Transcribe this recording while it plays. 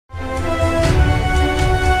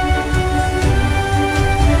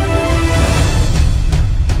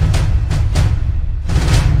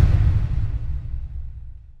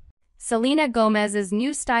Selena Gomez's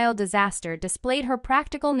new style disaster displayed her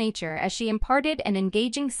practical nature as she imparted an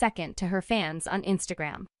engaging second to her fans on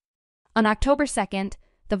Instagram. On October 2nd,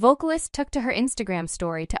 the vocalist took to her Instagram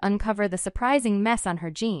story to uncover the surprising mess on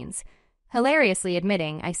her jeans, hilariously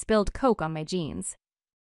admitting, "I spilled Coke on my jeans."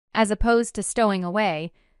 As opposed to stowing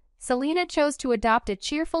away, Selena chose to adopt a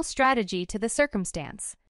cheerful strategy to the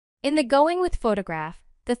circumstance. In the going with photograph,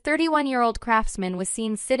 the 31-year-old craftsman was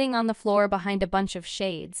seen sitting on the floor behind a bunch of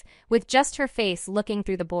shades, with just her face looking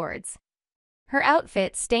through the boards. Her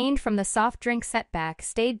outfit, stained from the soft drink setback,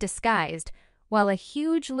 stayed disguised, while a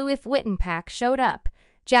huge Louis Vuitton pack showed up,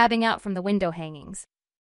 jabbing out from the window hangings.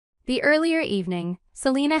 The earlier evening,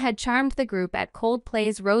 Selena had charmed the group at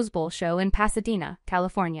Coldplay's Rose Bowl show in Pasadena,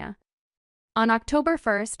 California. On October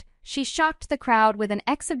 1st, she shocked the crowd with an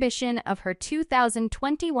exhibition of her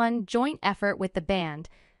 2021 joint effort with the band,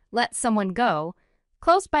 Let Someone Go,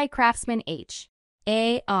 close by craftsman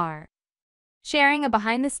H.A.R. Sharing a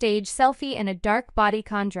behind-the-stage selfie in a dark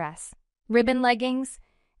bodycon dress, ribbon leggings,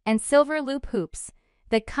 and silver loop hoops,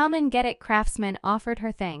 the Come and Get It craftsman offered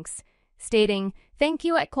her thanks, stating, "Thank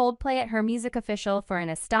you at Coldplay at her music official for an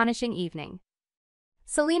astonishing evening."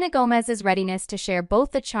 Selena Gomez's readiness to share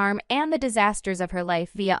both the charm and the disasters of her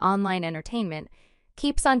life via online entertainment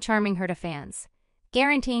keeps on charming her to fans,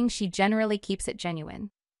 guaranteeing she generally keeps it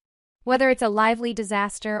genuine. Whether it's a lively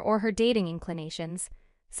disaster or her dating inclinations,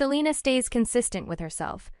 Selena stays consistent with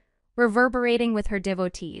herself, reverberating with her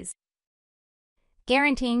devotees,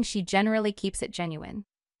 guaranteeing she generally keeps it genuine.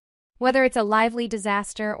 Whether it's a lively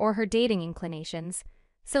disaster or her dating inclinations,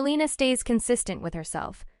 Selena stays consistent with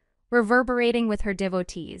herself, reverberating with her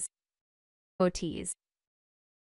devotees.